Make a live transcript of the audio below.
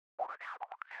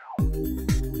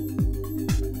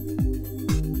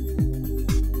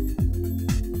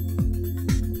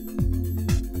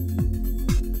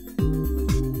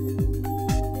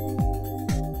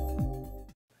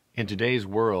In today's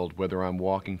world, whether I'm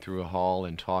walking through a hall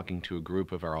and talking to a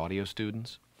group of our audio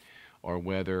students, or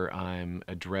whether I'm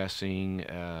addressing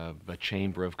a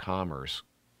Chamber of Commerce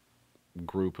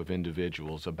group of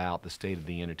individuals about the state of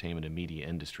the entertainment and media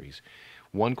industries,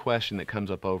 one question that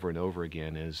comes up over and over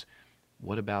again is,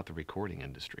 what about the recording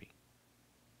industry?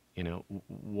 You know,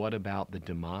 what about the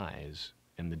demise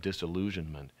and the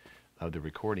disillusionment of the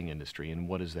recording industry, and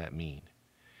what does that mean?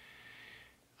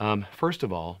 First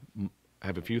of all, I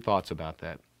have a few thoughts about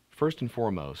that. First and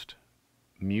foremost,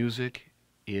 music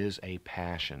is a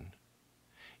passion.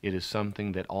 It is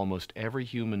something that almost every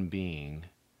human being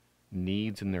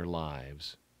needs in their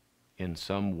lives in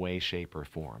some way, shape, or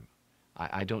form.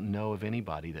 I don't know of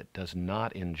anybody that does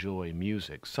not enjoy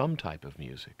music, some type of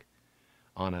music,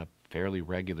 on a fairly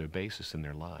regular basis in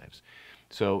their lives.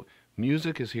 So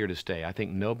music is here to stay. I think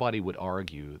nobody would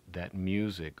argue that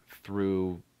music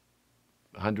through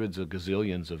hundreds of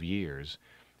gazillions of years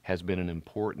has been an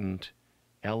important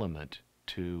element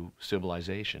to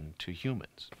civilization, to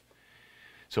humans.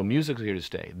 So music is here to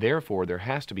stay. Therefore, there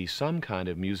has to be some kind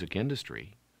of music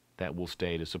industry that will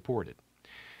stay to support it.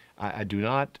 I do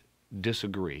not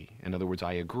disagree. In other words,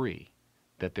 I agree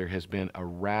that there has been a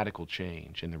radical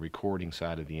change in the recording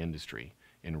side of the industry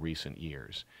in recent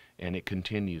years, and it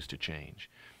continues to change.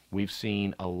 We've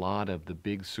seen a lot of the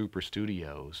big super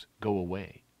studios go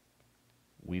away.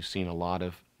 We've seen a lot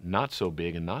of not so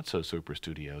big and not so super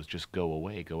studios just go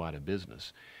away, go out of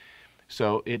business.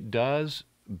 So it does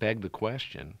beg the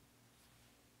question,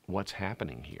 what's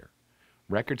happening here?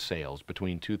 Record sales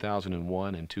between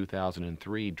 2001 and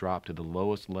 2003 dropped to the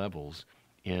lowest levels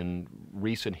in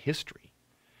recent history.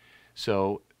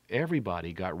 So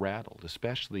everybody got rattled,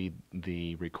 especially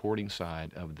the recording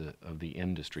side of the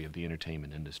industry, of the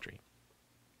entertainment industry.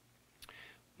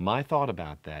 My thought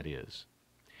about that is,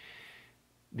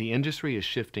 the industry is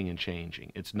shifting and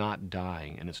changing. It's not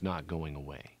dying and it's not going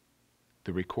away.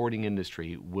 The recording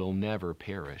industry will never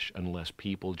perish unless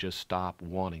people just stop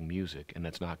wanting music, and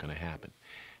that's not going to happen.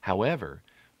 However,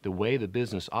 the way the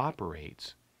business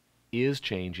operates is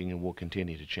changing and will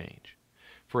continue to change.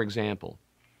 For example,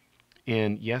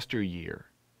 in yesteryear,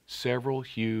 several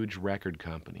huge record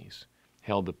companies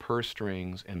held the purse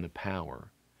strings and the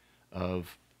power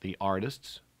of the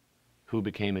artists who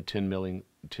became a 10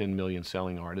 million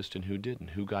selling artist and who didn't,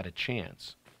 who got a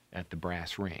chance at the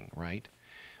brass ring, right?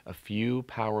 A few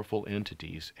powerful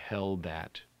entities held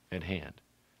that at hand,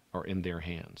 or in their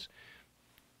hands.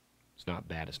 It's not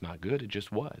bad, it's not good, it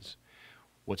just was.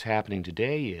 What's happening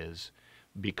today is,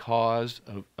 because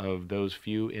of those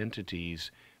few entities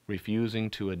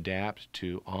refusing to adapt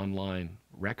to online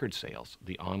record sales,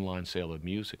 the online sale of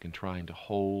music, and trying to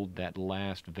hold that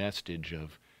last vestige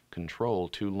of control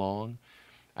too long,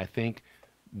 I think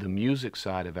the music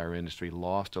side of our industry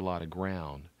lost a lot of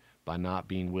ground by not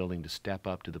being willing to step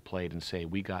up to the plate and say,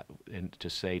 to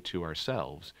say to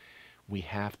ourselves, we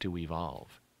have to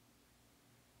evolve.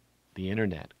 The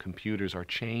internet, computers are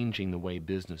changing the way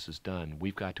business is done.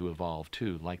 We've got to evolve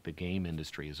too, like the game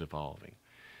industry is evolving,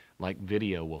 like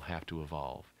video will have to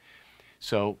evolve.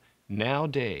 So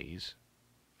nowadays,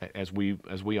 as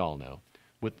we all know,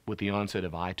 with the onset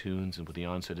of iTunes and with the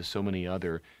onset of so many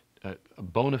other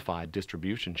bona fide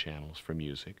distribution channels for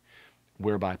music,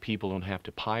 whereby people don't have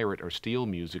to pirate or steal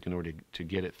music in order to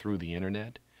get it through the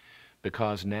internet,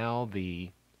 because now the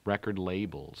record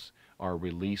labels are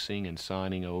releasing and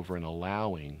signing over and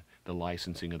allowing the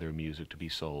licensing of their music to be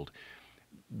sold.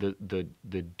 The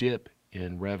dip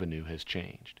in revenue has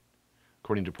changed.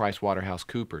 According to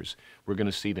PricewaterhouseCoopers, we're going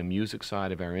to see the music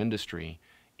side of our industry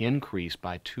increase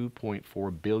by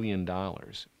 $2.4 billion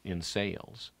in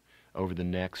sales over the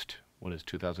next, what is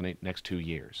 2008, next 2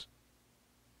 years.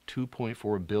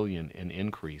 2.4 billion in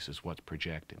increase is what's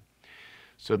projected.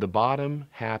 So the bottom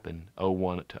happened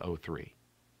 01 to 03.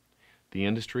 The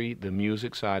industry, the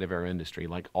music side of our industry,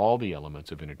 like all the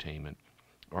elements of entertainment,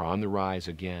 are on the rise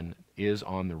again, is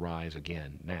on the rise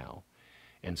again now.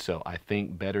 And so I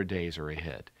think better days are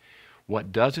ahead.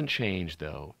 What doesn't change,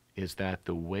 though, is that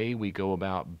the way we go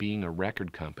about being a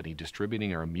record company,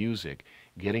 distributing our music,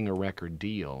 getting a record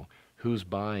deal, who's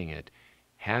buying it,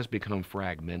 has become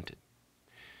fragmented.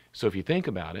 So if you think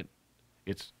about it,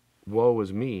 it's woe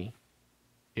is me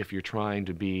if you're trying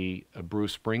to be a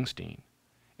Bruce Springsteen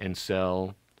and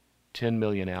sell 10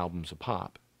 million albums a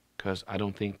pop, because I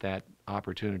don't think that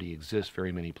opportunity exists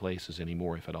very many places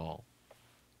anymore, if at all.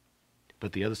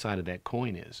 But the other side of that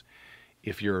coin is,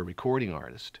 if you're a recording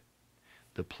artist,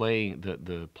 the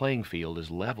playing field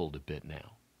is leveled a bit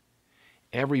now.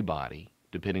 Everybody,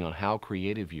 depending on how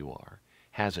creative you are,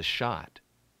 has a shot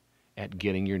at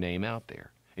getting your name out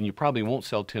there. And you probably won't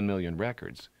sell 10 million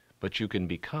records, but you can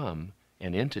become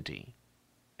an entity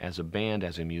as a band,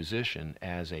 as a musician,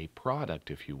 as a product,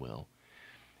 if you will,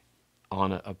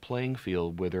 on a playing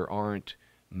field where there aren't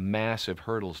massive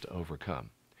hurdles to overcome.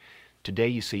 Today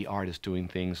you see artists doing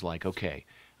things like, okay,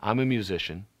 I'm a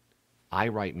musician, I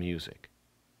write music.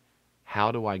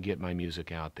 How do I get my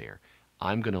music out there?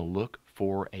 I'm going to look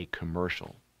for a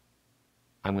commercial.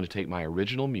 I'm going to take my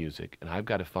original music and I've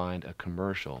got to find a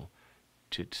commercial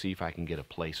to see if I can get a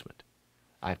placement.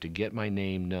 I have to get my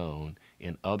name known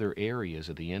in other areas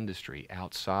of the industry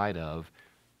outside of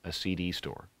a CD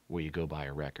store where you go buy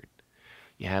a record.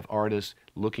 You have artists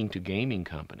looking to gaming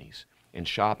companies and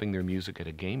shopping their music at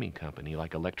a gaming company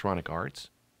like Electronic Arts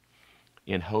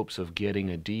in hopes of getting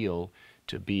a deal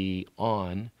to be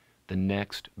on the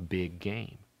next big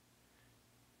game.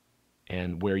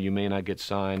 And where you may not get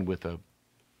signed with a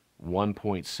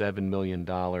 $1.7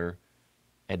 million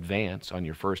advance on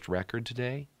your first record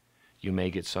today, you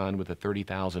may get signed with a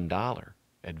 $30,000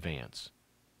 advance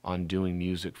on doing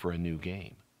music for a new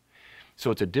game.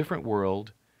 So it's a different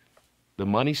world. The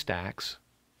money stacks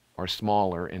are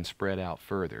smaller and spread out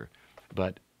further,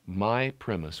 but my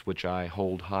premise, which I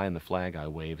hold high in the flag I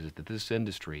wave, is that this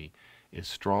industry is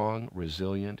strong,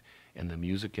 resilient, and the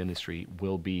music industry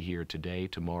will be here today,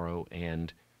 tomorrow,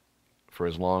 and for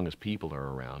as long as people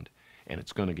are around, and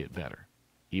it's going to get better.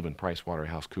 Even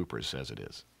PricewaterhouseCoopers says it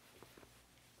is.